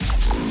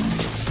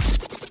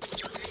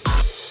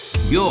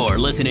You're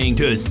listening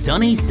to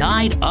Sunny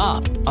Side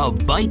Up, a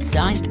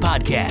bite-sized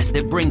podcast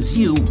that brings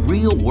you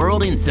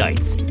real-world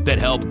insights that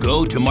help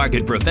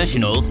go-to-market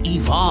professionals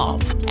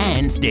evolve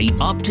and stay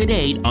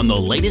up-to-date on the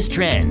latest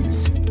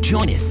trends.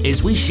 Join us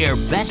as we share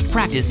best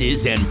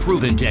practices and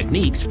proven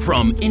techniques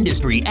from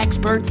industry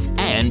experts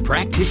and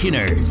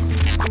practitioners.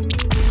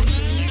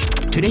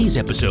 Today's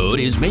episode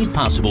is made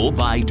possible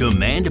by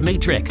Demand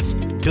Matrix.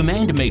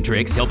 Demand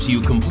Matrix helps you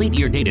complete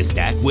your data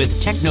stack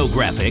with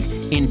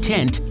technographic,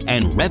 intent,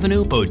 and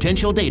revenue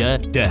potential data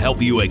to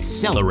help you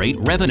accelerate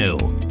revenue.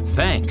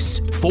 Thanks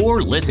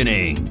for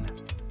listening.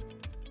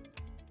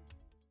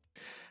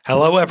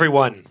 Hello,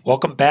 everyone.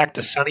 Welcome back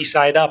to Sunny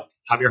Side Up.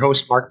 I'm your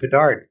host, Mark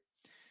Bedard.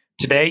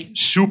 Today,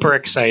 super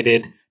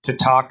excited to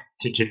talk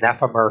to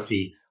Genefa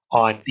Murphy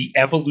on the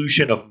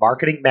evolution of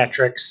marketing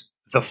metrics,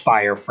 the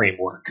FIRE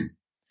framework.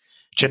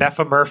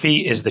 Genefa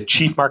Murphy is the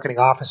Chief Marketing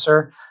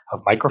Officer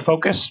of Micro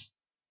Focus.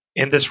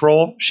 In this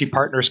role, she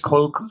partners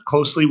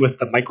closely with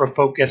the Micro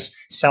Focus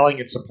selling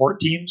and support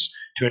teams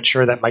to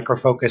ensure that Micro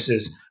Focus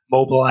is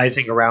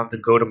mobilizing around the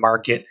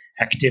go-to-market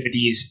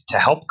activities to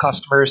help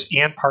customers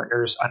and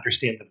partners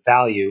understand the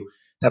value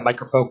that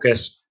Micro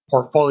Focus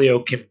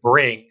portfolio can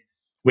bring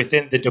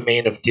within the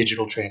domain of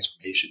digital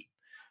transformation.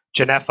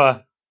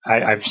 Genefa,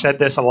 I've said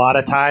this a lot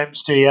of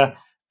times to you.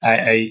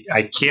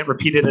 I can't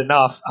repeat it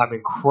enough. I'm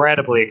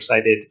incredibly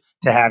excited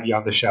to have you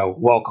on the show.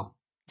 Welcome.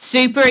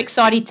 Super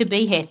excited to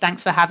be here.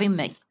 Thanks for having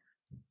me.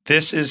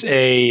 This is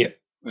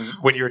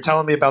when you were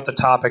telling me about the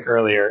topic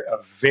earlier,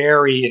 a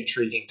very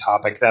intriguing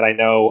topic that I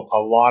know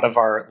a lot of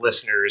our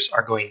listeners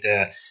are going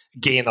to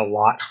gain a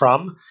lot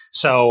from.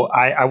 So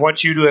I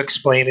want you to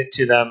explain it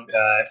to them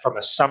from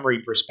a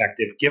summary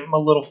perspective. Give them a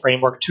little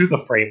framework to the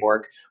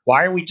framework.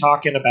 Why are we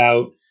talking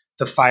about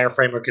the FIRE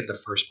framework in the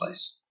first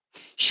place?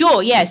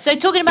 Sure, yeah. So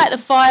talking about the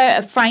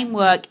FIRE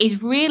framework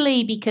is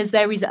really because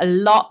there is a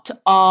lot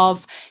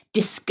of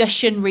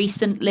discussion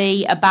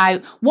recently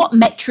about what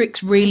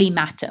metrics really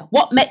matter.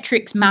 What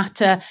metrics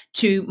matter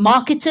to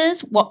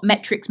marketers, what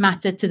metrics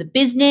matter to the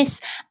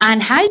business,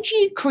 and how do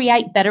you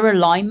create better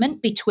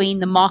alignment between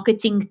the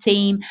marketing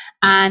team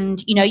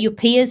and, your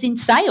peers in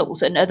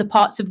sales and other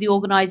parts of the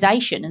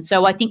organization. And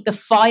so I think the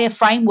FIRE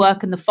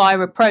framework and the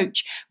FIRE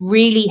approach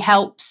really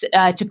helps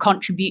to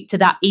contribute to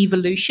that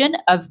evolution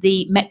of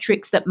the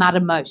metrics that matter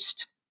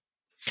most.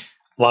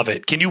 Love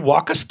it. Can you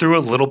walk us through a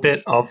little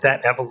bit of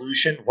that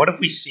evolution? What have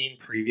we seen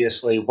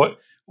previously?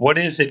 What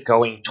is it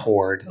going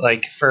toward?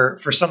 Like for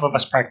some of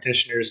us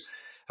practitioners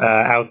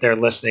out there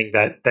listening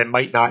that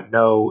might not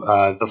know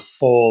the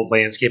full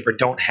landscape or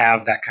don't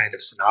have that kind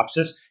of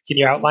synopsis, can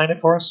you outline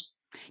it for us?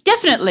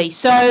 Definitely.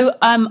 So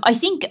I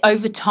think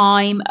over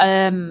time,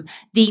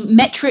 the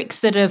metrics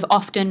that have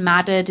often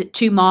mattered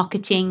to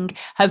marketing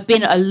have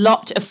been a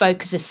lot of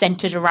focus is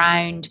centered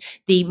around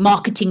the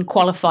marketing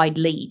qualified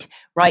lead.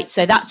 Right.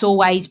 So that's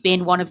always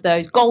been one of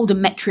those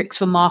golden metrics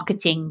for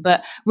marketing.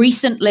 But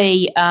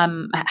recently,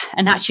 and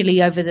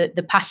actually over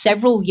the past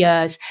several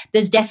years,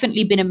 there's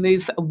definitely been a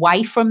move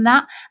away from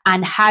that.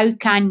 And how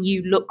can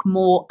you look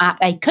more at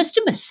a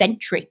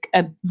customer-centric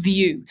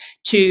view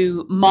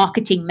to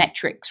marketing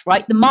metrics,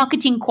 right? The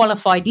marketing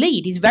qualified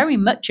lead is very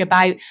much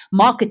about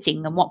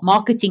marketing and what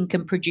marketing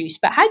can produce.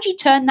 But how do you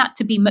turn that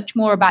to be much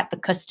more about the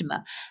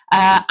customer?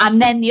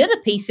 And then the other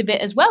piece of it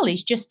as well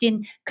is just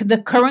in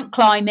the current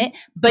climate,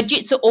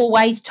 budgets are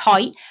always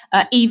tight,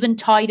 even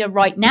tighter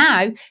right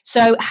now.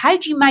 So how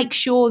do you make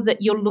sure that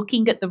you're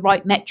looking at the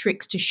right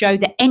metrics to show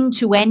the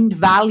end-to-end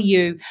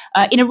value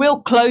in a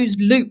real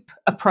closed loop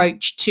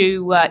approach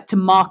to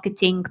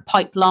marketing,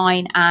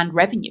 pipeline, and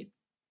revenue?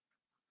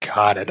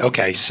 Got it.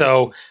 Okay.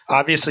 So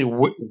obviously,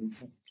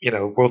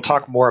 we'll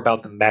talk more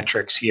about the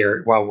metrics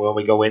here when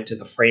we go into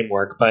the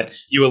framework, but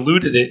you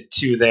alluded it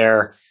to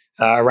there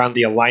around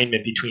the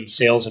alignment between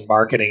sales and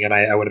marketing, and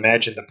I would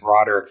imagine the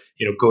broader,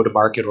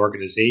 go-to-market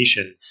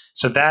organization.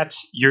 So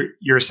that's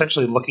you're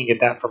essentially looking at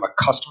that from a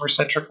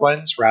customer-centric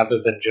lens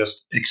rather than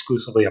just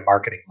exclusively a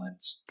marketing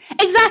lens.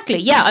 Exactly.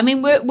 Yeah. I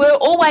mean, we're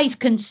always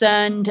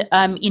concerned,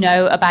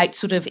 about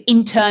sort of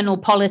internal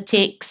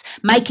politics,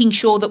 making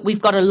sure that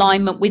we've got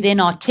alignment within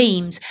our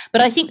teams.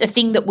 But I think the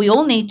thing that we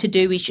all need to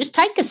do is just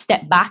take a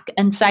step back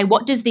and say,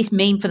 what does this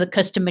mean for the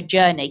customer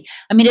journey?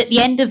 I mean, at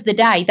the end of the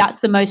day, that's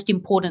the most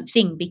important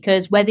thing, because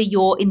whether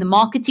you're in the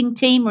marketing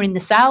team or in the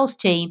sales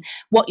team,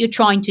 what you're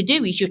trying to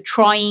do is you're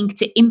trying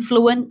to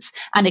influence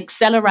and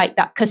accelerate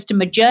that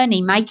customer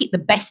journey, make it the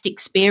best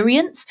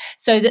experience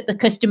so that the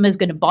customer is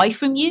going to buy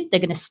from you. They're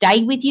going to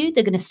stay with you.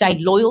 They're going to stay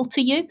loyal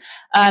to you.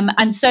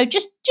 And so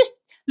just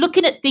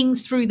looking at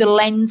things through the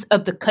lens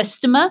of the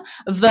customer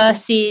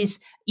versus,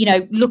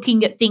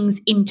 looking at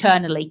things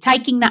internally,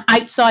 taking that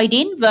outside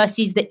in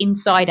versus the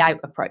inside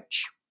out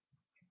approach.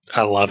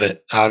 I love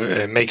it.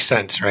 It makes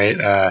sense, right?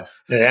 The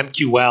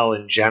MQL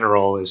in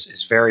general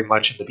is very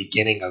much in the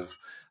beginning of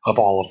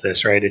all of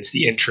this, right? It's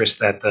the interest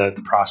that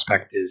the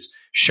prospect is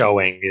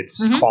showing.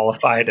 It's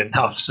qualified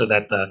enough so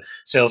that the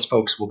sales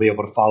folks will be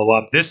able to follow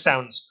up. This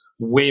sounds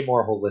way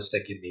more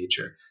holistic in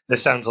nature.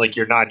 This sounds like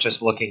you're not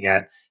just looking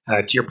at,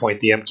 to your point,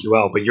 the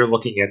MQL, but you're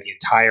looking at the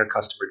entire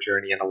customer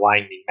journey and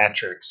aligning the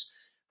metrics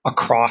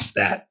across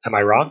that. Am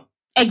I wrong?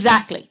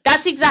 Exactly.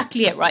 That's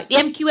exactly it, right? The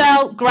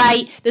MQL,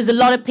 great. There's a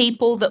lot of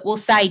people that will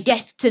say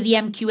death to the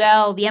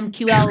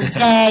MQL is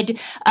dead.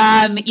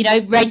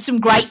 Read some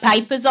great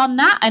papers on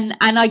that, and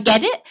I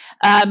get it.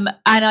 And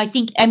I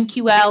think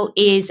MQL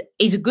is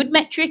a good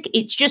metric.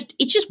 It's just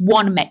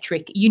one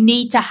metric. You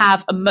need to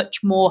have a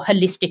much more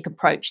holistic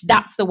approach.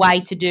 That's the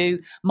way to do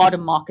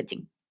modern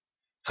marketing.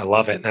 I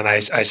love it. And I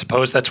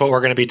suppose that's what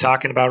we're going to be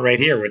talking about right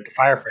here with the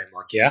FIRE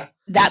framework, yeah?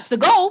 That's the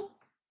goal.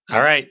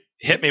 All right.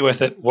 Hit me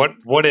with it.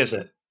 What is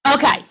it?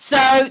 Okay, so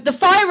the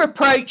FIRE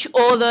approach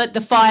or the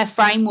FIRE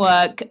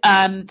framework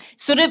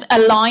sort of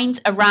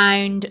aligns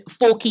around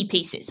 4 key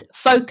pieces: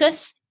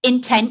 focus,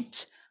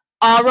 intent,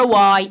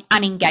 ROI,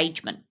 and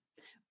engagement.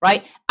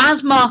 Right?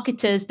 As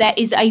marketers, there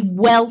is a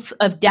wealth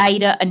of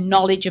data and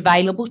knowledge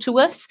available to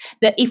us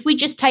that if we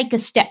just take a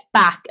step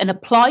back and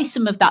apply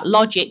some of that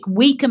logic,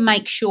 we can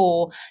make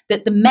sure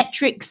that the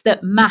metrics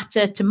that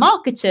matter to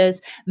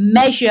marketers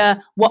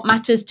measure what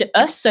matters to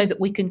us so that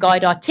we can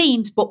guide our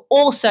teams, but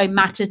also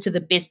matter to the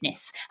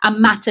business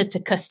and matter to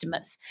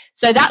customers.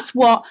 So that's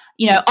what,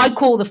 I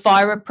call the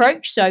FIRE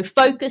approach. So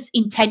focus,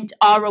 intent,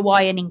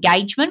 ROI, and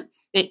engagement.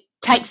 It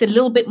takes a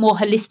little bit more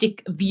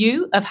holistic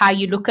view of how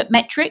you look at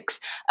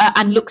metrics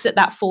and looks at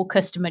that full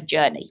customer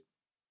journey.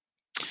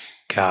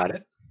 Got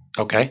it.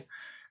 Okay.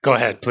 Go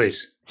ahead,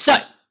 please. So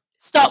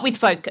start with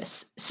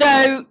focus.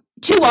 So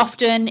too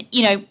often,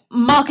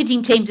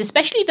 marketing teams,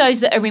 especially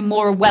those that are in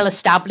more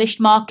well-established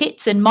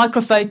markets, and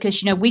Micro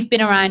Focus, we've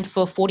been around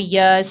for 40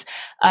 years.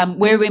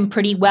 We're in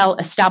pretty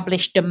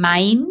well-established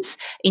domains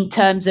in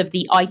terms of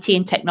the IT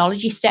and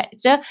technology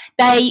sector.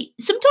 They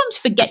sometimes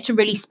forget to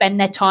really spend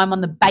their time on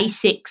the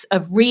basics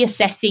of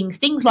reassessing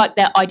things like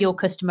their ideal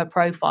customer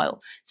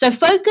profile. So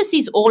focus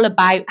is all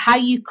about how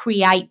you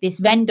create this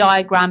Venn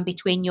diagram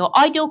between your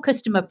ideal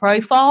customer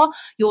profile,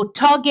 your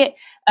target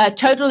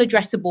total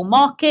addressable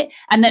market,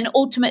 and then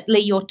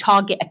ultimately your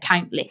target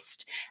account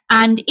list.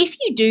 And if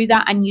you do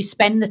that and you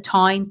spend the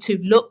time to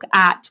look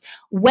at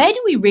where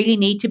do we really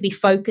need to be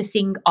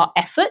focusing our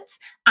efforts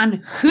and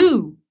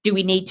who do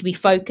we need to be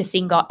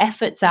focusing our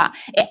efforts at,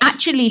 it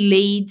actually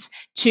leads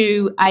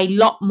to a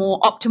lot more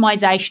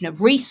optimization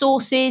of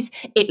resources.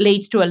 It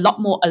leads to a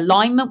lot more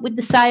alignment with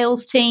the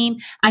sales team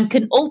and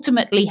can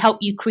ultimately help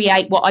you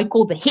create what I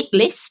call the hit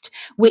list,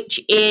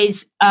 which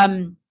is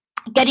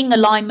getting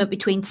alignment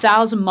between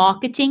sales and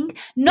marketing,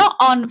 not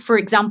on, for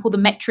example, the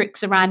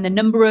metrics around the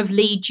number of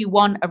leads you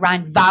want,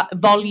 around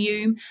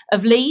volume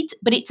of leads,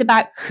 but it's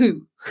about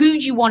who do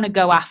you want to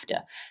go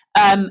after,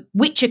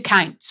 which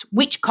accounts,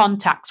 which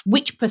contacts,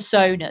 which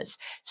personas.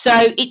 So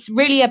it's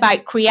really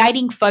about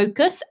creating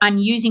focus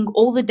and using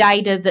all the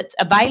data that's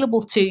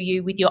available to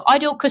you with your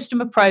ideal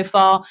customer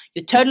profile,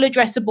 your total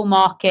addressable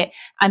market,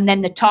 and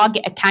then the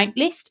target account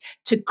list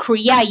to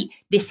create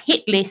this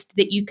hit list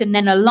that you can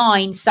then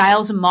align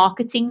sales and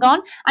marketing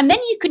on, and then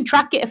you can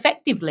track it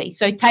effectively.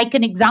 So take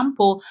an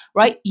example,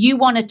 right? You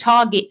want to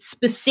target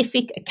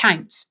specific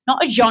accounts,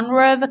 not a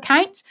genre of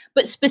accounts,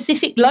 but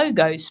specific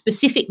logos,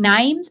 specific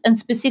names, and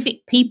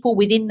specific people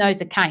within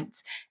those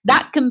accounts.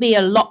 That can be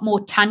a lot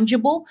more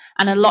tangible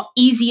and a lot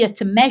easier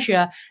to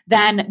measure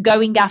than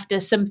going after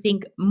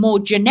something more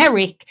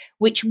generic,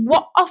 which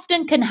what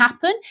often can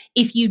happen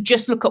if you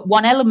just look at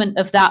one element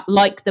of that,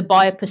 like the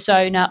buyer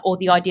persona or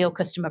the ideal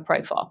customer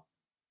profile.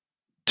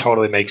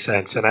 Totally makes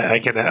sense. And I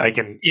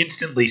can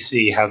instantly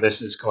see how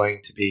this is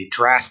going to be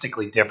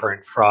drastically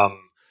different from,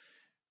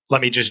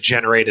 let me just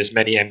generate as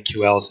many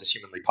MQLs as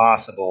humanly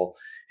possible.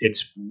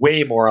 It's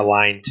way more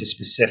aligned to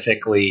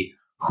specifically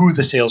who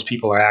the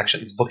salespeople are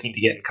actually looking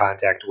to get in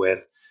contact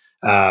with.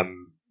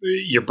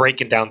 You're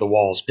breaking down the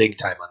walls big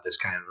time on this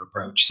kind of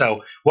approach.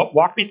 So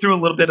walk me through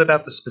a little bit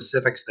about the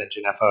specifics then,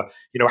 Genefa.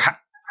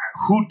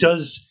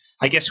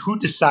 Who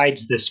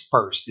decides this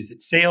first? Is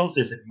it sales?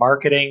 Is it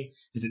marketing?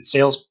 Is it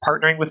sales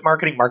partnering with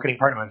marketing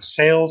partnering with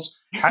sales?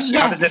 How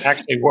does it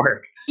actually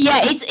work?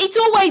 Yeah, it's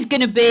always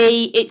going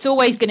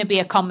to be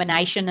a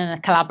combination and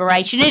a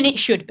collaboration, and it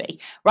should be,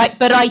 right?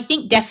 But I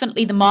think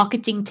definitely the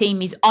marketing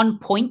team is on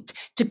point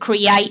to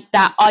create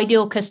that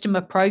ideal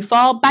customer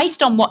profile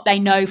based on what they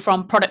know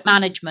from product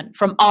management,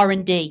 from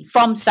R&D,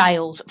 from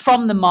sales,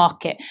 from the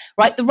market,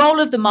 right? The role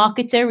of the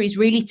marketer is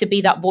really to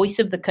be that voice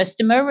of the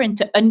customer and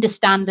to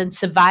understand and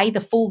survey the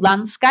full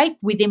landscape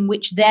within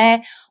which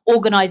their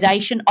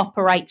organization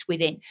operates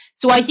within.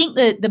 So I think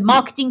the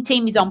marketing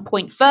team is on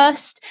point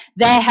first.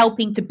 They're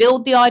helping to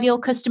build the ideal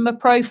customer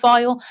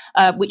profile,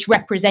 which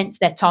represents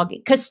their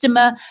target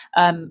customer,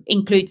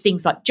 includes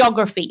things like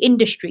geography,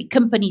 industry,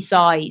 company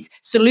size,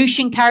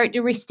 solution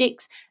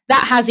characteristics.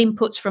 That has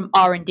inputs from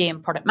R&D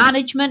and product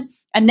management.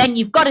 And then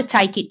you've got to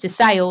take it to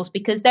sales,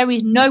 because there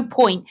is no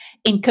point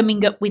in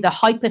coming up with a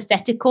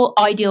hypothetical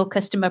ideal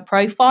customer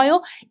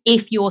profile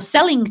if your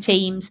selling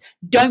teams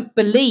don't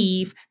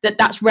believe that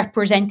that's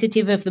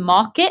representative of the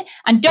market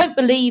and don't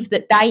believe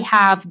that they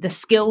have the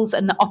skills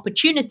and the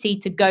opportunity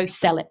to go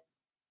sell it.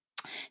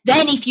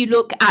 Then if you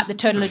look at the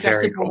total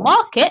addressable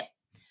market,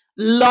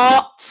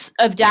 Lots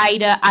of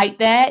data out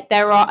there.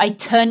 There are a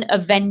ton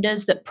of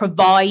vendors that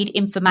provide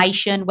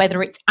information,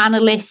 whether it's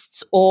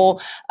analysts or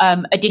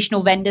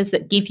additional vendors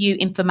that give you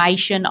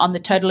information on the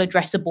total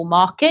addressable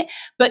market.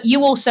 But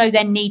you also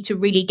then need to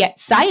really get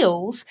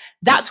sales.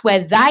 That's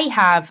where they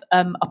have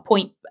a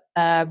point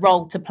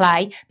role to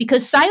play,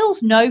 because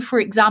sales know, for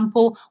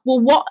example, well,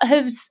 what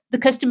has the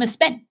customer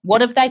spent?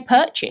 What have they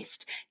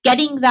purchased?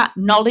 Getting that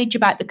knowledge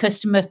about the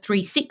customer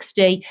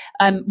 360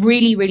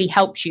 really, really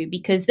helps you,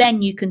 because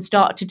then you can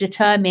start to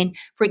determine,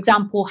 for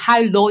example,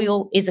 how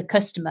loyal is a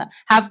customer?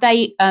 Have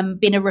they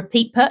been a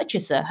repeat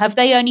purchaser? Have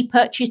they only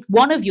purchased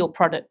one of your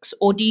products,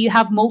 or do you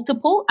have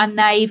multiple and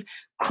they've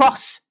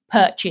cross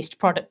purchased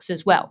products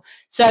as well?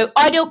 So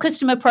ideal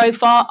customer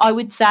profile, I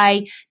would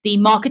say the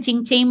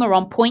marketing team are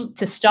on point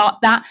to start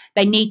that.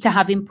 They need to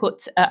have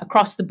input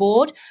across the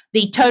board.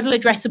 The total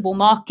addressable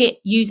market,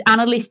 use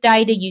analyst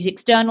data, use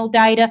external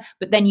data,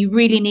 but then you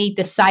really need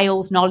the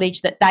sales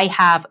knowledge that they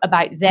have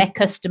about their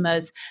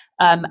customers,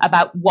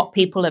 about what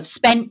people have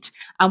spent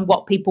and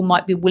what people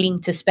might be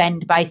willing to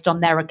spend based on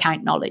their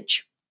account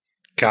knowledge.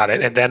 Got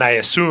it. And then I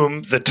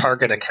assume the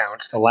target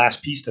accounts, the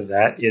last piece of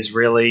that is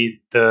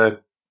really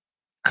the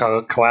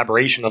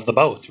collaboration of the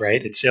both,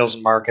 right? It's sales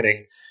and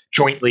marketing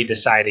jointly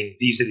deciding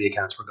these are the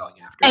accounts we're going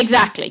after.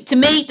 Exactly. To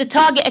me, the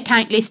target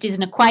account list is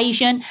an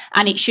equation,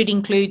 and it should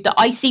include the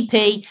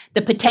ICP,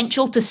 the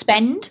potential to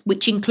spend,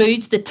 which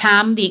includes the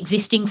TAM, the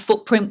existing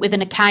footprint with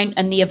an account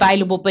and the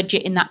available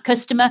budget in that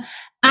customer,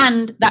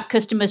 and that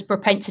customer's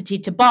propensity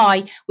to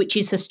buy, which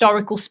is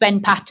historical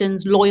spend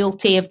patterns,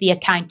 loyalty of the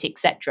account,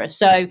 etc.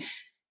 So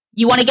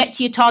you want to get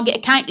to your target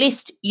account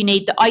list, you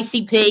need the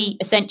ICP,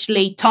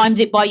 essentially times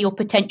it by your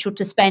potential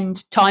to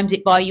spend, times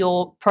it by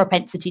your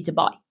propensity to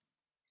buy.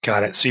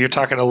 Got it. So you're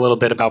talking a little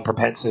bit about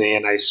propensity,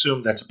 and I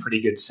assume that's a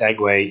pretty good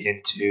segue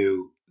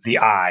into the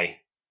I.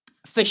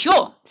 For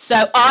sure. So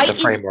I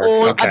is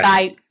all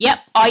about,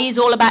 I is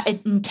all about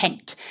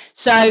intent.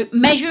 So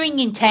measuring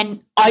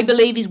intent, I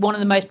believe, is one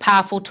of the most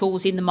powerful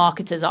tools in the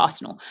marketer's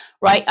arsenal,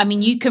 right? I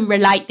mean, you can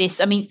relate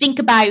this. I mean, think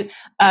about,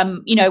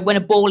 when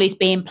a ball is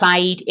being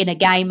played in a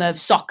game of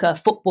soccer,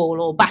 football,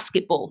 or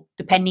basketball,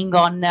 depending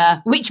on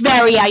which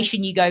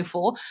variation you go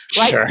for,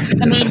 right? Sure.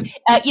 I mean,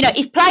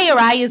 if player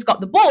A has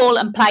got the ball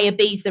and player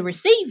B is the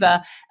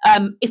receiver,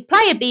 if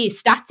player B is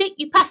static,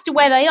 you pass to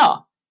where they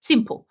are.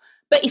 Simple.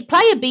 But if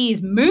player B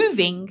is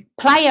moving,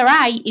 player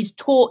A is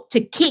taught to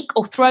kick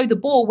or throw the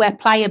ball where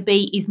player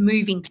B is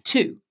moving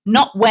to,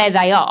 not where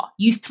they are.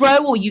 You throw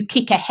or you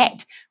kick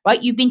ahead,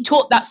 right? You've been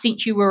taught that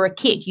since you were a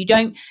kid. You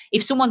don't,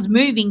 if someone's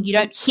moving, you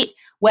don't hit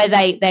where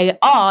they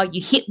are, you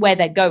hit where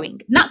they're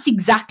going. And that's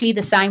exactly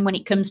the same when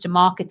it comes to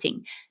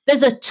marketing.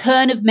 There's a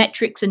ton of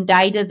metrics and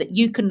data that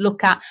you can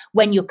look at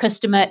when your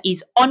customer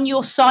is on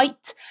your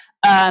site,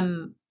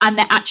 and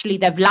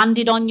they've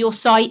landed on your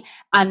site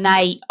and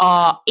they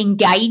are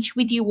engaged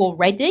with you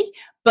already.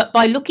 But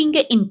by looking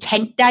at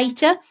intent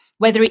data,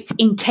 whether it's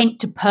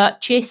intent to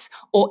purchase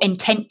or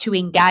intent to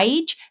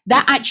engage,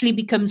 that actually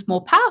becomes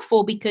more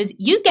powerful, because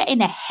you're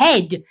getting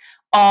ahead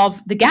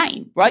of the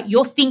game, right?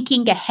 You're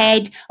thinking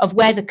ahead of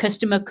where the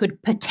customer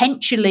could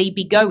potentially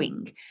be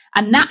going.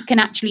 And that can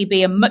actually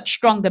be a much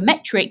stronger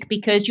metric,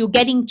 because you're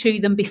getting to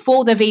them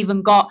before they've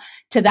even got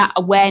to that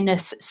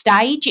awareness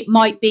stage. It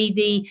might be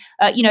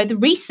the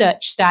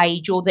research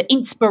stage or the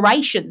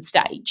inspiration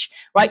stage,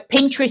 right?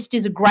 Pinterest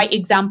is a great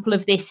example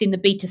of this in the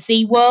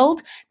B2C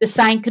world. The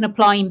same can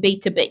apply in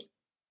B2B.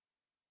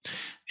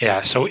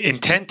 Yeah, so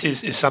intent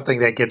is something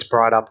that gets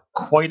brought up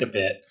quite a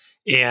bit.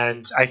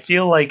 And I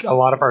feel like a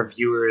lot of our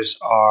viewers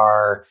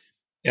are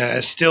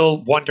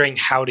still wondering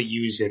how to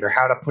use it or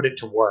how to put it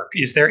to work.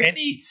 Is there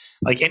any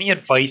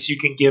advice you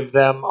can give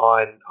them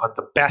on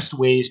the best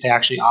ways to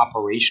actually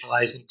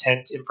operationalize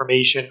intent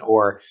information,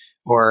 or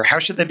how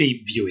should they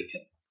be viewing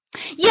it?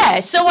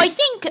 Yeah, so I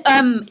think,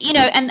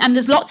 and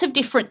there's lots of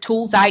different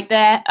tools out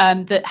there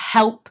that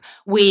help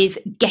with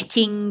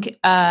getting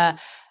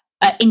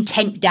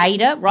intent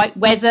data, right?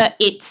 Whether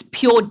it's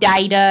pure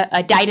data,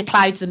 data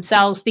clouds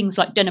themselves, things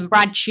like Dun &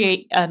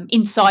 Bradstreet,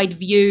 Inside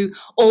View,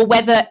 or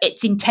whether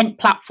it's intent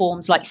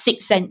platforms like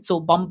 6sense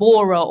or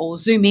Bombora or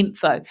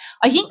ZoomInfo.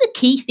 I think the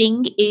key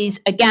thing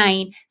is,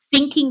 again,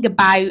 thinking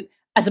about,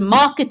 as a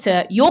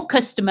marketer, your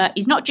customer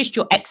is not just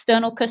your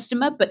external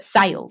customer, but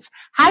sales.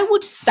 How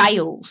would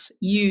sales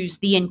use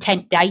the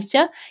intent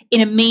data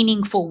in a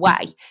meaningful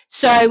way?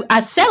 So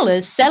as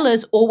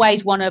sellers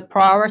always want to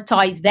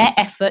prioritize their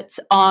efforts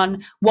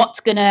on what's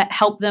going to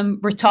help them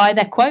retire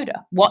their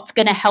quota, what's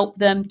going to help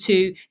them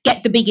to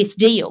get the biggest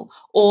deal,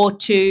 or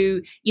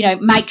to,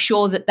 make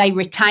sure that they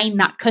retain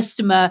that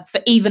customer for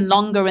even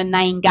longer and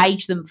they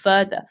engage them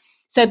further.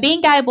 So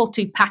being able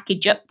to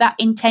package up that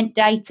intent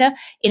data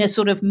in a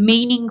sort of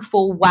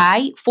meaningful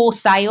way for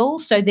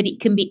sales, so that it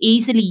can be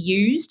easily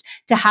used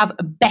to have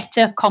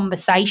better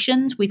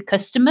conversations with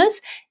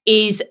customers,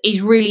 is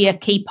really a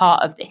key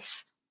part of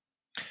this.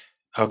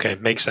 Okay,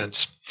 makes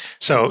sense.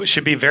 So it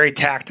should be very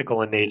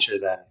tactical in nature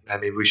then. I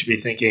mean, we should be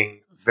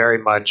thinking very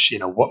much,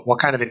 what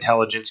kind of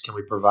intelligence can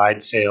we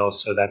provide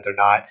sales so that they're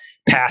not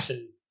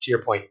passing to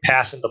your point,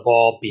 passing the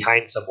ball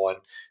behind someone.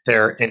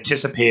 They're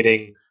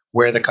anticipating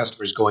where the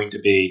customer is going to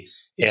be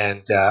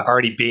and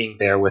already being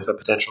there with a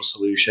potential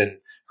solution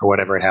or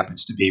whatever it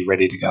happens to be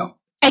ready to go.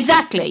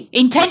 Exactly.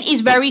 Intent is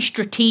very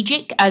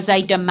strategic as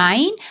a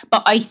domain,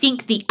 but I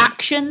think the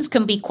actions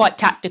can be quite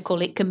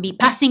tactical. It can be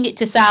passing it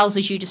to sales,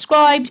 as you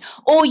described,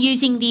 or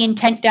using the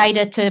intent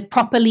data to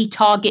properly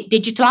target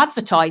digital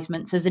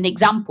advertisements, as an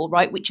example,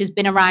 right, which has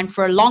been around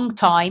for a long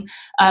time,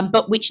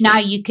 but which now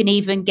you can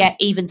even get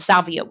even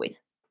savvier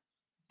with.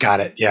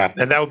 Got it. Yeah.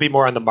 And that would be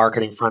more on the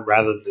marketing front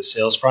rather than the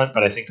sales front,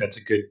 but I think that's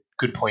a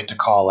good point to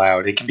call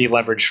out. It can be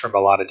leveraged from a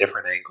lot of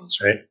different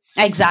angles, right?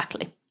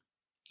 Exactly.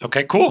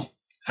 Okay, cool.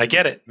 I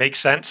get it. Makes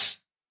sense.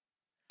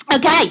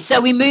 Okay,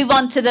 so we move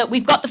on to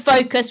we've got the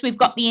focus, we've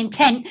got the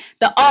intent.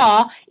 The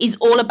R is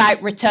all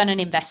about return on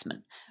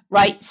investment,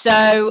 right?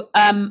 So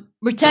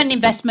return on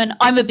investment,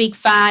 I'm a big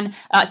fan.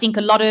 I think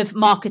a lot of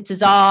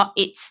marketers are.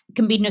 It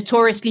can be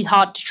notoriously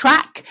hard to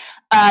track.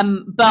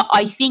 But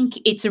I think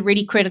it's a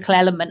really critical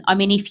element. I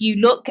mean, if you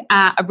look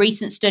at a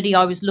recent study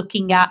I was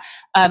looking at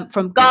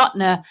from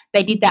Gartner,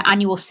 they did their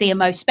annual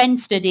CMO spend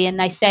study, and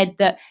they said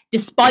that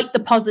despite the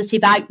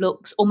positive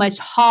outlooks, almost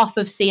half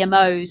of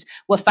CMOs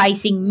were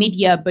facing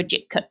mid-year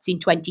budget cuts in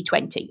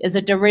 2020 as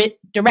a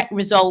direct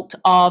result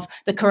of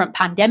the current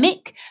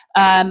pandemic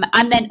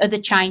and then other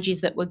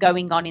changes that were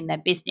going on in their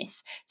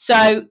business.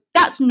 So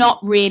that's not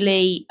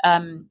really,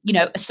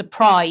 a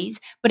surprise,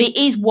 but it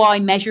is why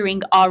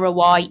measuring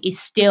ROI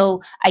is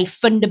still a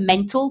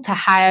fundamental to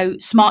how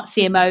smart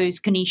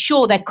CMOs can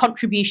ensure their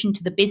contribution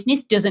to the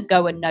business doesn't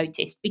go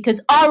unnoticed, because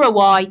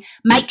ROI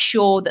makes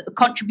sure that the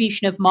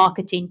contribution of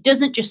marketing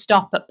doesn't just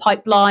stop at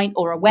pipeline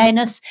or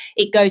awareness.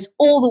 It goes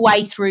all the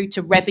way through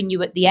to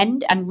revenue at the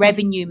end, and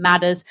revenue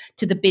matters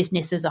to the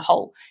business as a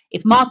whole.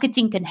 If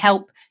marketing can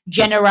help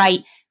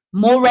generate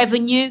more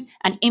revenue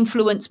and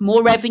influence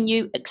more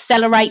revenue,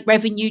 accelerate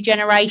revenue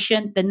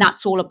generation, then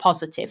that's all a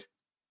positive.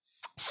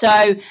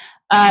 So,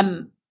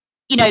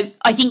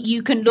 I think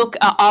you can look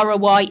at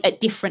ROI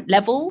at different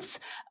levels.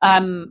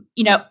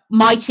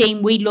 My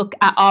team, we look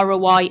at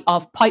ROI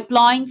of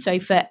pipeline. So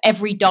for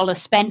every dollar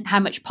spent, how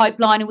much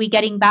pipeline are we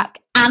getting back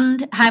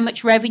and how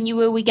much revenue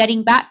are we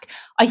getting back?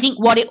 I think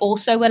what it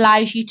also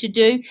allows you to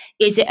do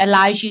is it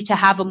allows you to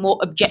have a more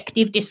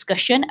objective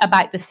discussion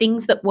about the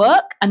things that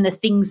work and the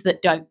things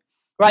that don't.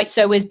 Right.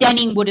 So as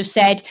Denning would have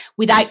said,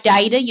 without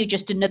data, you're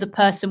just another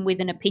person with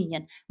an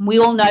opinion. And we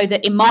all know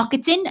that in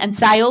marketing and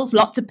sales,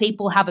 lots of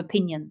people have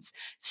opinions.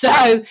 So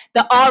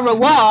the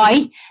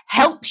ROI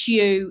helps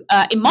you,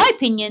 in my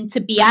opinion, to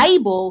be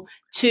able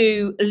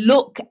to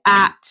look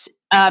at,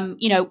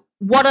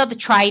 what are the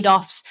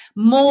trade-offs,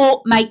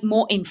 make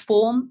more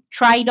informed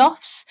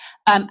trade-offs,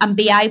 and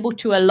be able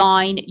to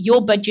align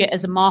your budget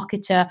as a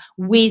marketer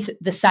with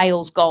the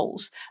sales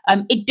goals.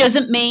 It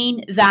doesn't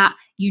mean that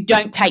you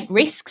don't take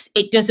risks.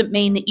 It doesn't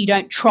mean that you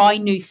don't try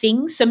new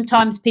things.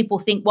 Sometimes people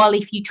think, well,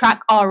 if you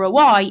track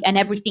ROI and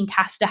everything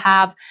has to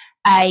have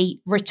a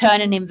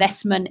return on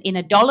investment in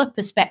a dollar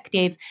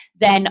perspective,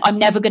 then I'm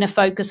never going to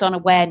focus on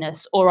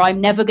awareness, or I'm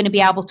never going to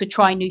be able to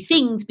try new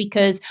things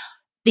because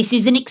this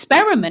is an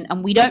experiment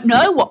and we don't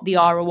know what the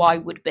ROI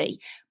would be.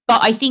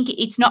 But I think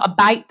it's not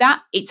about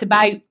that. It's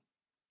about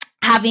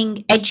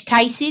having edge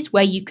cases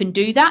where you can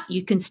do that.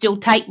 You can still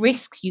take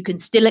risks. You can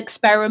still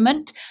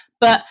experiment.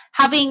 But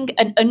having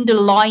an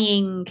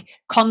underlying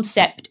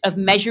concept of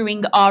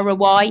measuring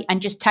ROI and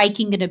just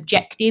taking an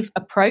objective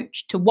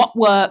approach to what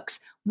works,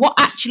 what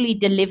actually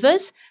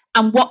delivers,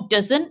 and what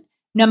doesn't,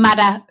 no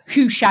matter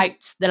who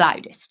shouts the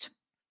loudest.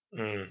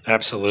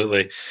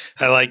 Absolutely.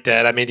 I like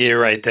that. I mean, you're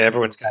right.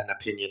 Everyone's got an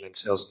opinion in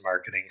sales and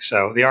marketing.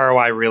 So the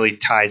ROI really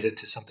ties it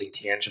to something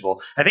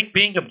tangible. I think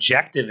being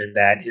objective in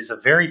that is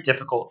a very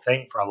difficult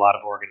thing for a lot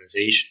of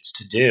organizations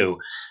to do.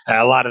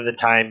 A lot of the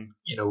time,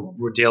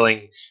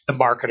 the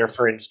marketer,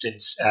 for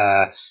instance,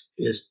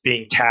 is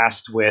being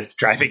tasked with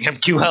driving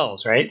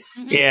MQLs, right?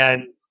 Mm-hmm.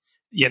 And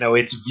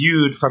it's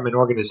viewed from an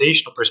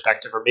organizational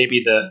perspective, or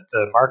maybe the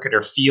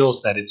marketer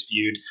feels that it's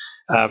viewed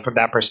from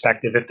that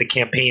perspective. If the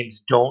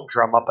campaigns don't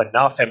drum up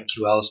enough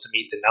MQLs to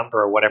meet the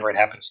number or whatever it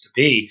happens to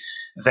be,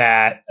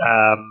 that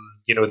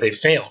they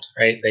failed,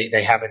 right?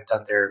 They haven't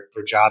done their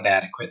job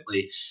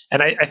adequately.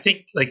 And I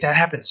think like that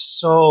happens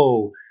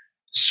so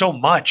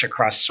much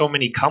across so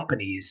many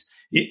companies.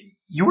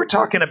 You were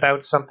talking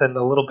about something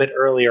a little bit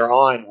earlier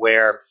on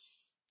where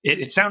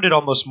it sounded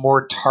almost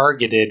more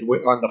targeted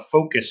on the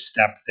focus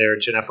step there,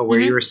 Genefa, where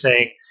you were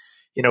saying,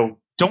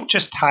 don't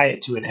just tie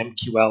it to an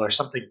MQL or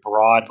something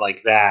broad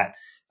like that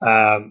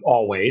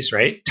always,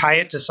 right? Tie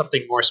it to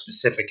something more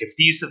specific. If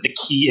these are the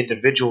key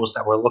individuals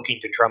that we're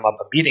looking to drum up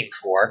a meeting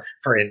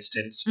for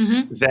instance,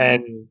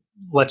 then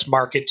let's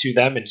market to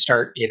them and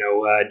start,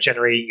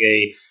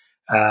 generating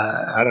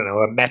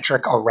a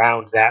metric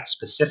around that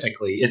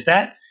specifically. Is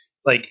that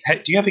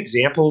do you have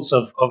examples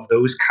of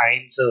those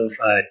kinds of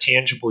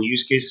tangible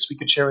use cases we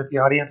could share with the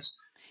audience?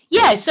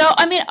 Yeah, so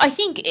I mean, I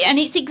think, and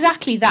it's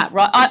exactly that,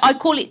 right? I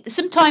call it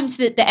sometimes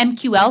the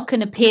MQL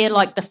can appear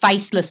like the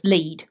faceless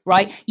lead,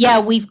 right?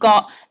 Yeah, we've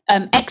got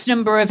X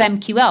number of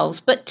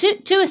MQLs, but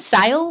to a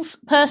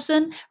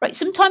salesperson, right,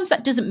 sometimes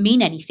that doesn't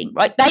mean anything,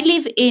 right?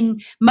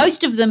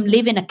 Most of them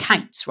live in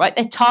accounts, right?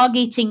 They're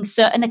targeting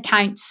certain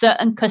accounts,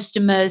 certain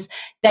customers.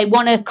 They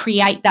want to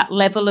create that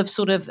level of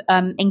sort of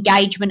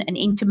engagement and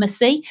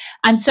intimacy.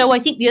 And so I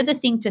think the other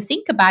thing to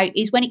think about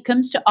is when it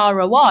comes to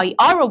ROI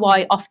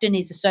often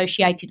is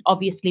associated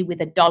obviously with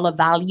a dollar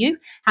value.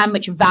 How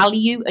much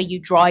value are you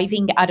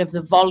driving out of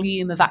the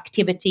volume of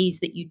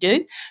activities that you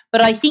do?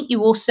 But I think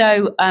you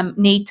also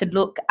need to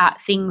look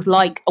at things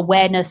like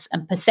awareness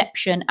and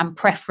perception and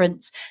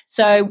preference.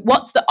 So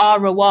what's the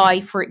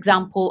ROI, for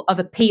example, of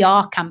a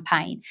PR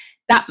campaign?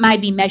 That may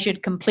be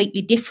measured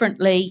completely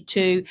differently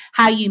to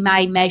how you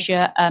may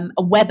measure a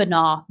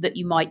webinar that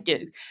you might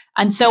do.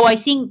 And so I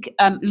think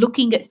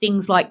looking at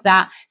things like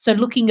that, so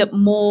looking at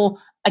more,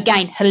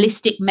 again,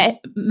 holistic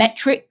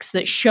metrics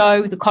that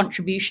show the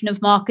contribution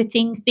of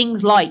marketing,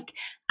 things like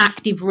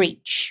active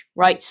reach,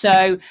 right?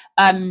 So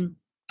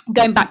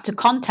going back to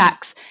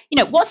contacts,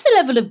 what's the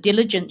level of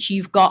diligence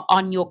you've got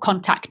on your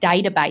contact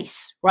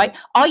database, right?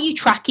 Are you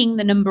tracking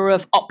the number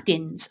of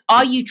opt-ins?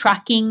 Are you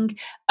tracking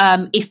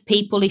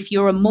if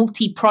you're a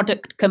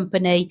multi-product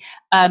company,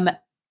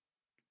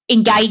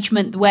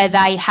 engagement where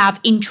they have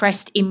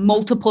interest in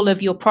multiple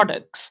of your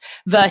products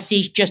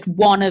versus just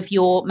one of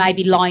your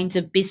maybe lines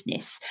of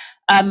business?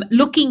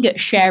 Looking at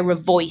share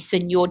of voice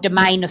and your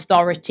domain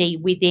authority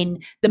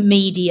within the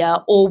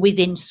media or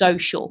within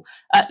social,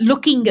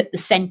 looking at the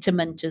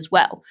sentiment as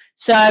well.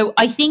 So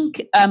I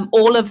think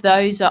all of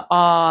those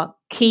are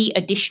key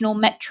additional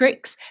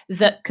metrics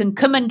that can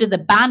come under the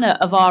banner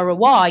of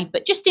ROI,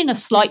 but just in a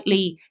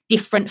slightly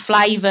different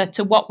flavor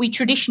to what we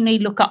traditionally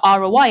look at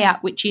ROI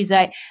at, which is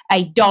a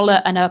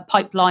dollar and a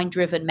pipeline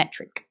driven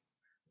metric.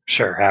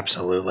 Sure,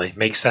 absolutely.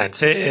 Makes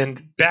sense.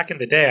 And back in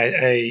the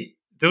day,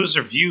 those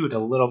are viewed a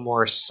little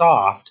more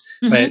soft,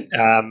 but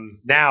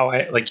now,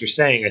 like you're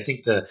saying, I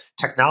think the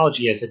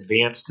technology has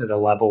advanced to the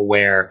level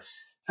where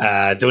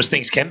those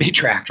things can be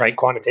tracked, right,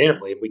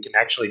 quantitatively, and we can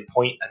actually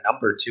point a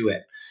number to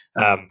it.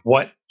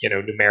 What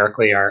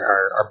numerically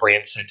our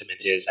brand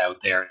sentiment is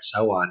out there, and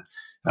so on.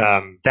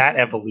 That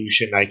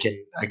evolution, I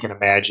can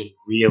imagine,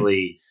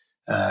 really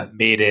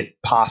made it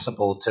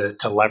possible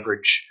to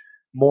leverage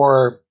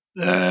more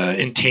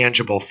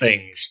intangible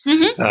things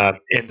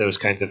in those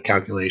kinds of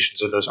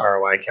calculations or those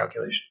ROI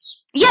calculations.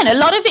 Yeah, and a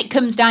lot of it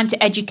comes down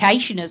to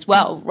education as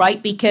well,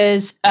 right?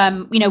 Because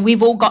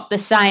we've all got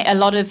a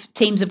lot of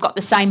teams have got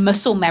the same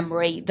muscle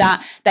memory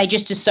that they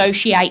just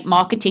associate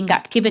marketing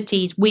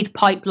activities with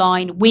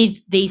pipeline, with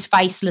these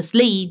faceless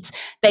leads.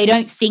 They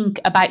don't think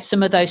about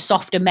some of those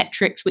softer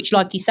metrics, which,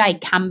 like you say,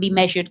 can be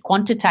measured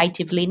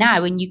quantitatively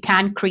now. And you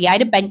can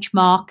create a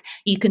benchmark,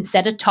 you can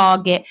set a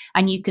target,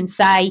 and you can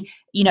say,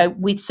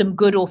 with some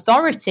good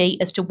authority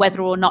as to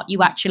whether or not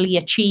you actually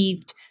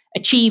achieved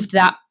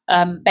that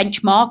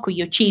benchmark, or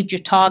you achieved your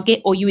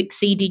target, or you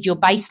exceeded your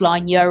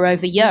baseline year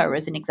over year,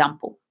 as an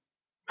example.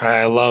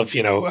 I love,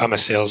 I'm a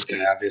sales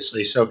guy,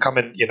 obviously. So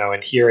coming,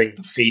 and hearing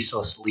the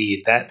faceless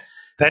lead, that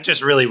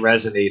just really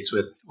resonates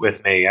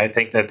with me. I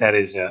think that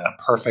is a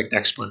perfect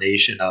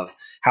explanation of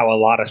how a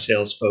lot of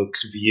sales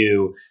folks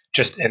view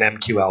just an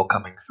MQL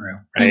coming through,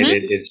 right?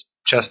 It is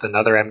just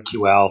another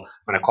MQL. I'm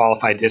going to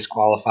qualify,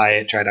 disqualify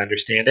it, try to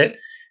understand it.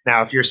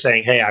 Now, if you're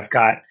saying, hey, I've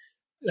got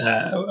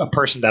a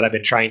person that I've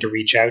been trying to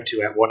reach out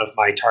to at one of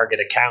my target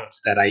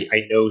accounts that I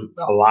know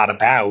a lot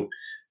about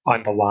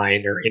on the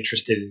line, or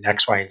interested in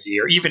X, Y, and Z,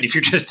 or even if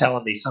you're just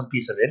telling me some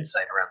piece of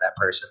insight around that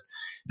person,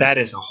 that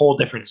is a whole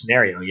different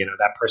scenario.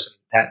 That person,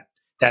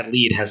 that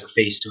lead has a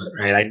face to it,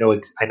 right? I know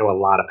a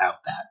lot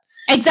about that.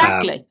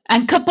 Exactly.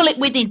 And couple it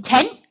with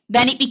intent,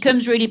 then it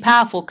becomes really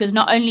powerful, because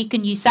not only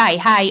can you say,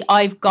 hey,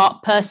 I've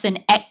got person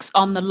X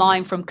on the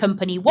line from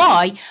company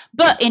Y,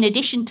 but in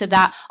addition to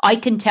that, I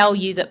can tell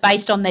you that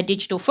based on their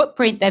digital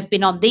footprint, they've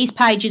been on these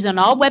pages on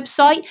our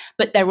website,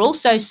 but they're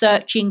also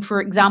searching, for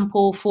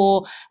example,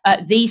 for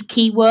these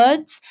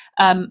keywords.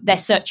 They're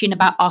searching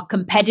about our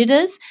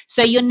competitors.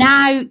 So you're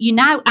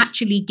now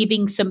actually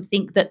giving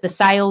something that the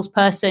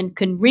salesperson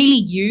can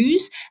really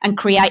use and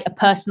create a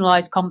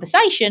personalized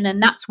conversation.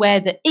 And that's where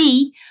the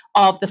E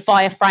of the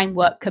FIRE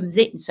framework comes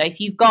in. So if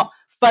you've got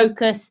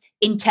focus,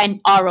 intent,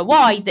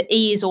 ROI, the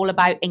E is all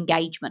about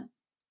engagement.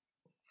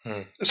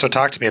 So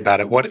talk to me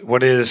about it.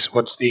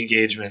 What's the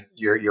engagement?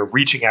 You're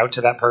reaching out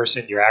to that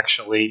person. You're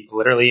actually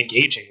literally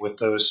engaging with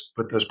those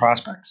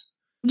prospects.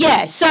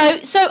 Yeah, so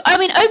I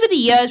mean, over the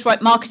years,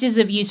 right, marketers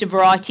have used a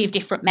variety of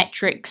different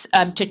metrics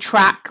to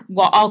track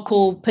what I'll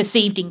call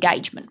perceived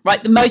engagement,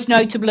 right? The most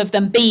notable of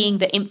them being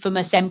the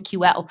infamous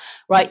MQL,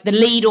 right? The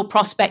lead or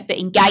prospect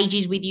that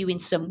engages with you in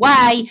some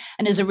way,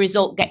 and as a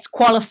result gets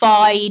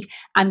qualified,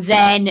 and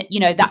then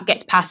that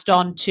gets passed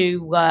on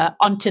to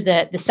onto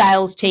the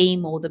sales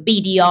team, or the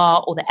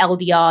BDR or the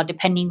LDR,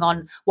 depending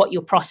on what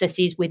your process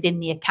is within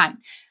the account.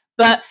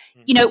 But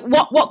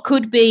what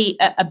could be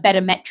a better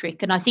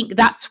metric? And I think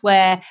that's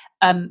where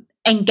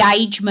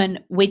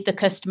engagement with the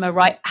customer,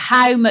 right?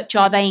 How much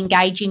are they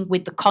engaging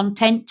with the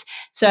content?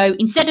 So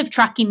instead of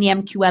tracking the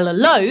MQL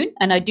alone,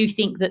 and I do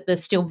think that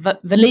there's still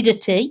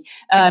validity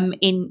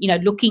in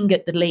looking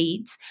at the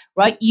leads,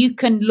 right? You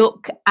can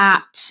look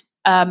at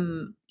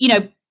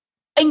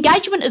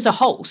engagement as a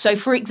whole. So,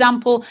 for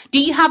example, do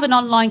you have an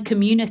online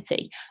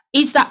community?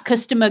 Is that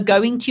customer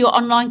going to your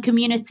online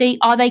community?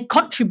 Are they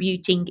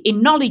contributing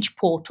in knowledge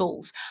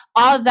portals?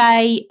 Are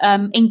they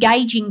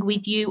engaging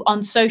with you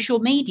on social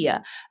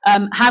media?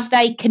 Have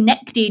they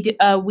connected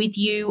with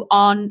you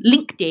on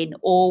LinkedIn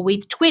or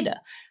with Twitter?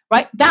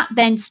 Right? That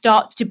then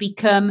starts to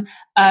become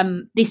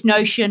this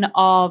notion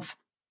of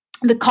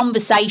the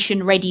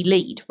conversation ready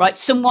lead, right?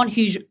 Someone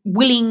who's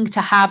willing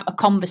to have a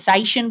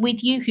conversation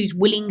with you, who's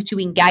willing to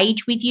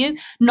engage with you,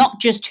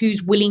 not just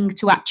who's willing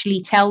to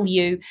actually tell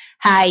you,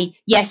 hey,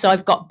 yes,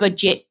 I've got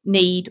budget,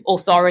 need,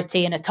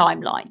 authority, and a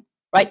timeline.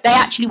 Right? They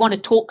actually want to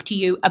talk to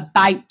you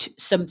about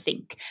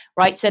something,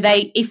 right? So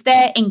if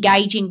they're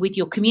engaging with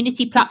your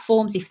community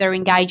platforms, if they're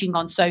engaging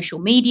on social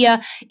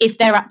media, if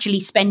they're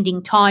actually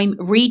spending time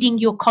reading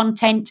your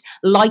content,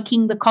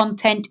 liking the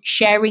content,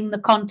 sharing the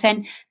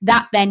content,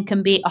 that then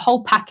can be a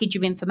whole package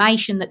of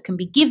information that can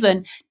be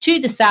given to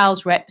the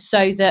sales rep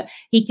so that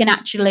he can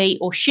actually,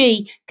 or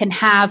she can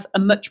have a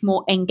much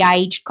more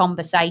engaged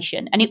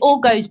conversation. And it all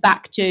goes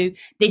back to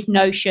this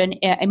notion,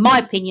 in my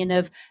opinion,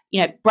 of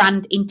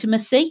brand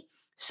intimacy.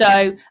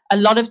 So a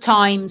lot of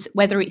times,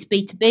 whether it's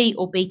B2B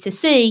or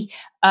B2C,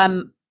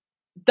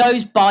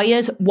 those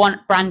buyers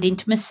want brand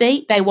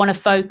intimacy. They want to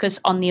focus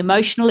on the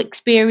emotional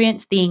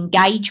experience, the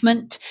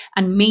engagement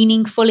and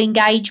meaningful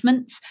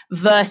engagements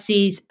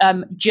versus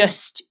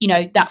just,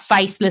 that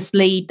faceless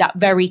lead, that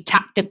very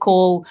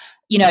tactical,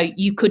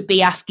 you could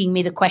be asking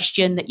me the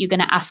question that you're going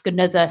to ask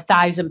another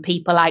 1,000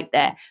 people out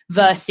there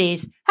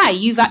versus, hey,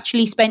 you've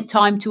actually spent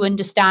time to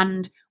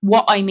understand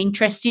what I'm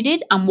interested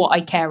in and what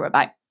I care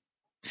about.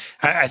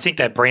 I think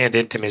that brand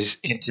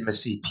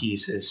intimacy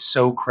piece is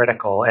so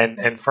critical.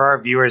 And for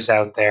our viewers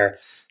out there,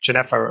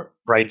 Genefa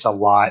writes a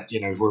lot.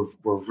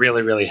 We're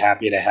really, really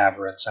happy to have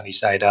her on Sunny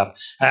Side Up.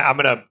 I'm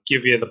going to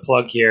give you the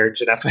plug here,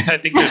 Genefa. I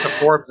think there's a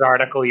Forbes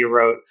article you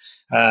wrote,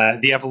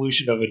 The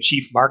Evolution of a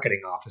Chief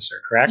Marketing Officer,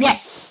 correct?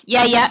 Yes.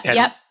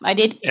 Yep, I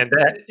did. And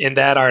in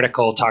that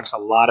article talks a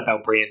lot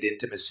about brand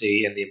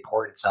intimacy and the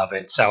importance of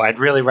it. So I'd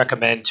really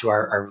recommend to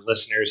our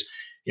listeners,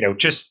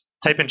 just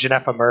type in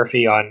Genefa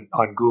Murphy on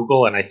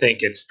Google, and I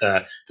think it's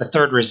the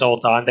third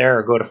result on there,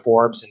 or go to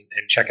Forbes and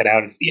check it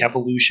out. It's The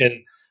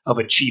Evolution of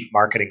a Chief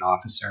Marketing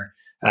Officer.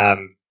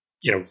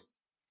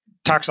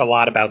 Talks a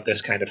lot about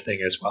this kind of thing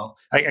as well.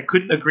 I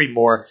couldn't agree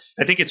more.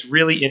 I think it's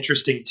really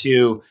interesting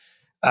too,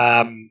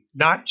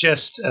 not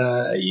just,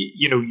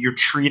 you're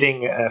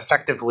treating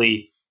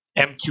effectively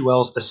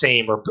MQLs the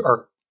same,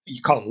 or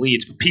you call them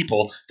leads, but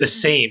people the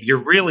same.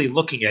 You're really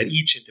looking at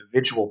each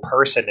individual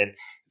person and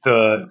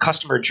the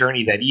customer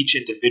journey that each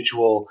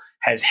individual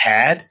has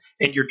had,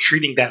 and you're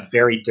treating that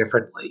very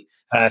differently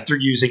through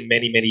using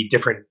many, many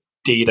different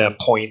data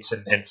points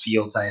and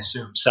fields, I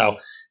assume. So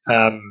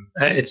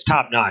it's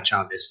top notch,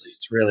 obviously.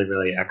 It's really,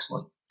 really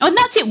excellent. And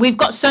that's it. We've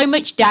got so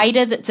much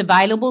data that's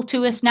available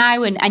to us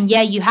now. And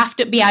yeah, you have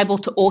to be able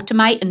to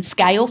automate and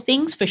scale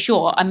things for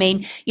sure. I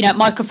mean, at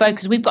Micro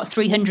Focus, we've got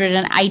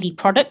 380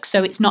 products.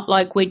 So it's not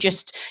like we're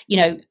just,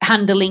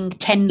 handling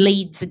 10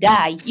 leads a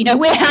day.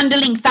 We're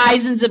handling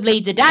thousands of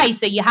leads a day.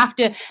 So you have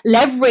to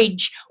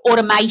leverage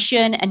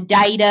automation and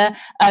data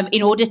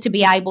in order to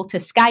be able to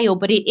scale.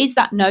 But it is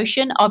that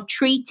notion of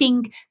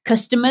treating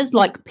customers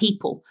like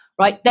people.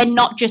 Right? They're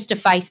not just a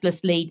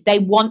faceless lead. They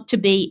want to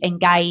be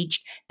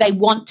engaged. They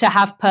want to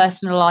have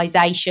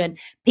personalization.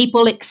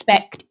 People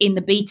expect in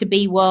the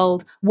B2B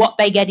world what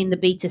they get in the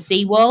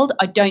B2C world.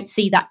 I don't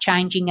see that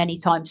changing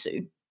anytime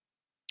soon.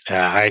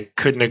 I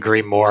couldn't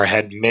agree more. I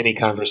had many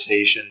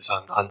conversations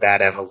on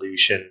that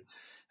evolution.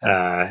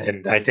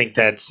 And I think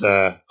that's,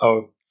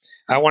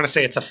 I don't want to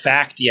say it's a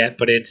fact yet,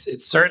 but it's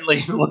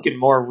certainly looking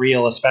more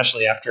real,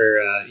 especially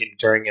after,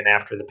 during and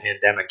after the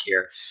pandemic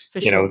here.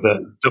 Sure.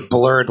 The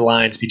blurred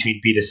lines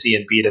between B2C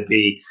and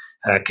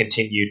B2B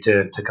continue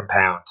to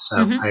compound. So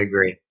I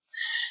agree.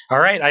 All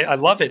right. I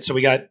love it. So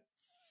we got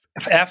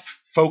F,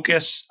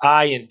 focus,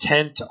 I,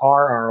 intent,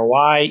 R,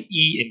 ROI,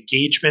 E,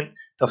 engagement,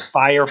 the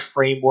FIRE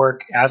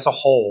framework as a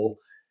whole,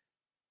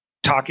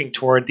 talking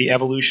toward the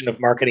evolution of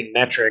marketing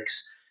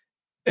metrics.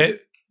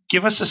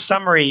 Give us a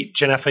summary,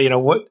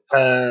 Genefa.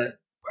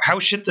 How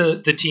should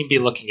the team be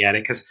looking at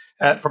it? Because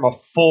from a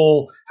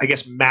full,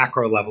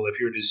 macro level, if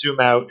you were to zoom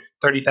out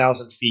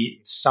 30,000 feet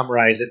and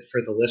summarize it for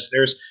the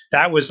listeners,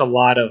 that was a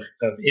lot of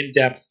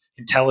in-depth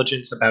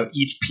intelligence about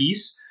each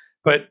piece.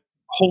 But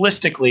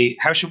holistically,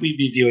 how should we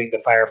be viewing the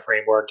FIRE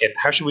framework, and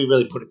how should we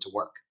really put it to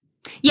work?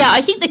 Yeah,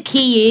 I think the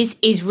key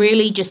is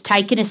really just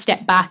taking a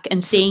step back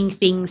and seeing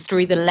things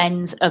through the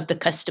lens of the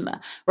customer,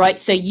 right?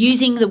 So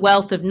using the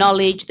wealth of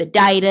knowledge, the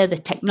data, the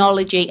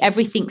technology,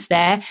 everything's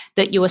there,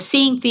 that you are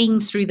seeing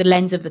things through the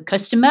lens of the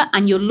customer,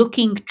 and you're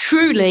looking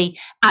truly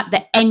at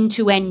the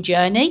end-to-end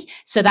journey.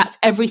 So that's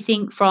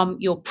everything from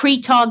your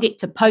pre-target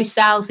to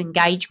post-sales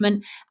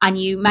engagement, and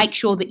you make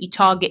sure that you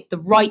target the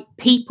right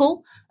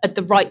people at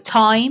the right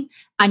time,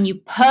 and you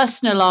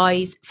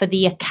personalize for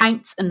the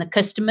accounts and the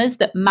customers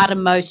that matter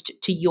most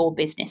to your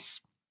business.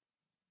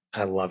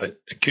 I love it.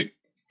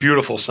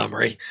 Beautiful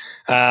summary.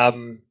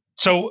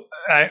 So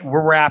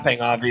we're wrapping,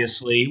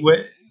 obviously.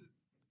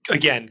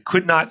 Again,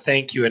 could not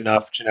thank you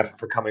enough, Genefa,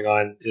 for coming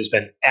on. It has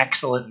been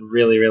excellent and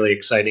really, really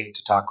exciting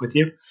to talk with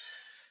you.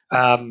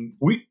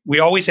 We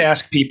always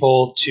ask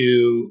people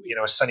to,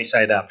 sunny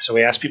side up. So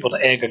we ask people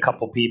to egg a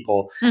couple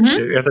people.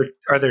 Mm-hmm.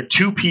 Are there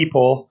two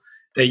people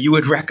that you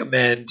would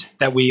recommend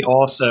that we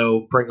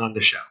also bring on the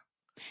show?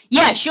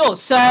 Yeah, sure.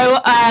 So,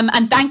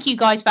 and thank you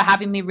guys for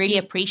having me. Really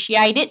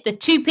appreciate it. The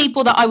two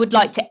people that I would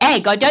like to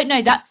egg, I don't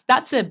know,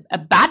 that's a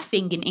bad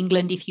thing in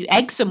England if you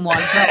egg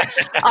someone. But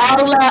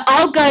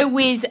I'll go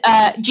with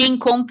Gene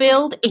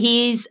Cornfield.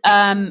 He's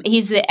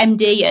the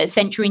MD at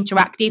Century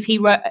Interactive. He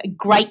wrote a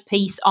great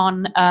piece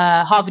on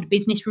Harvard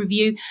Business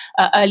Review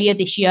earlier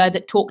this year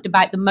that talked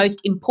about the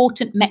most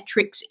important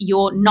metrics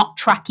you're not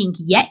tracking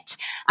yet,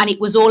 and it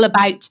was all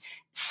about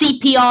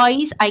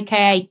CPIs,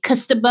 aka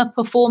customer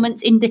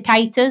performance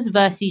indicators,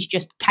 versus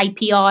just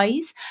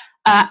KPIs.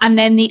 And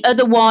then the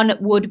other one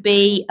would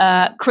be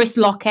Chris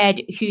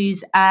Lockhead,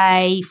 who's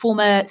a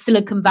former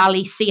Silicon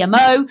Valley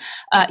CMO.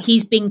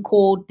 He's been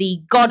called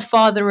the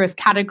godfather of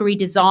category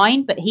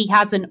design, but he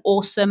has an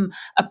awesome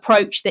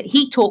approach that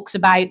he talks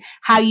about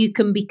how you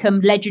can become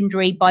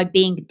legendary by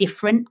being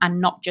different and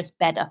not just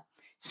better.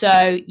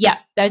 So, yeah,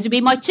 those would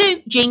be my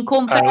two, Gene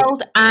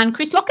Cornfield and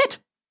Chris Lockhead.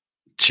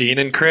 Gene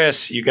and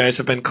Chris, you guys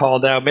have been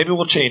called out. Maybe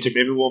we'll change it.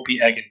 Maybe we won't be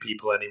egging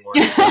people anymore.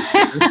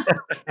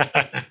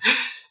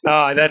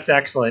 No, that's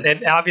excellent.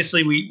 And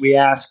obviously, we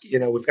ask.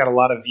 We've got a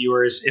lot of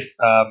viewers.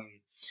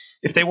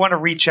 If they want to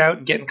reach out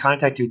and get in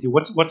contact with you,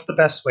 what's the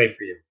best way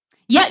for you?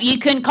 Yeah, you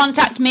can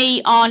contact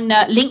me on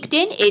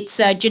LinkedIn. It's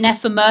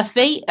Genefa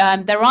Murphy.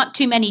 There aren't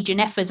too many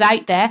Genefas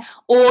out there.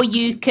 Or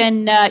you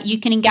can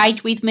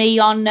engage with me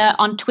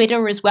on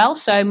Twitter as well.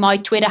 So my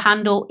Twitter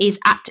handle is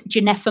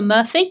 @Genefa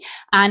Murphy.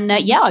 And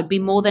I'd be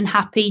more than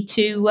happy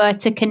to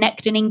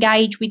connect and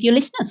engage with your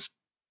listeners.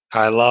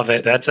 I love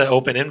it. That's an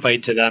open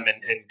invite to them,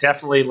 and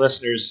definitely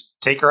listeners,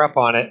 take her up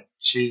on it.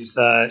 She's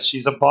a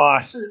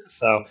boss,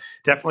 so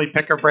definitely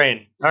pick her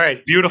brain. All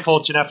right,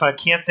 beautiful, Genefa.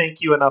 Can't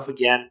thank you enough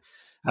again.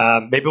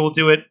 Maybe we'll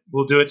do it.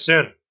 We'll do it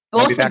soon.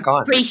 Awesome. I'll be back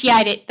on.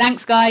 Appreciate it.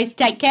 Thanks, guys.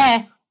 Take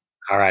care.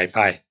 All right.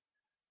 Bye.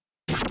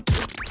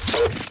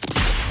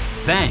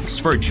 Thanks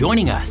for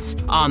joining us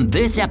on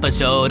this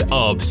episode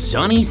of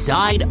Sunny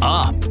Side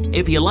Up.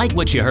 If you like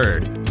what you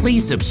heard,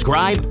 please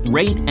subscribe,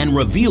 rate, and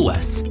review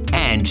us,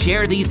 and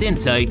share these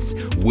insights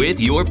with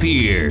your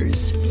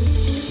peers.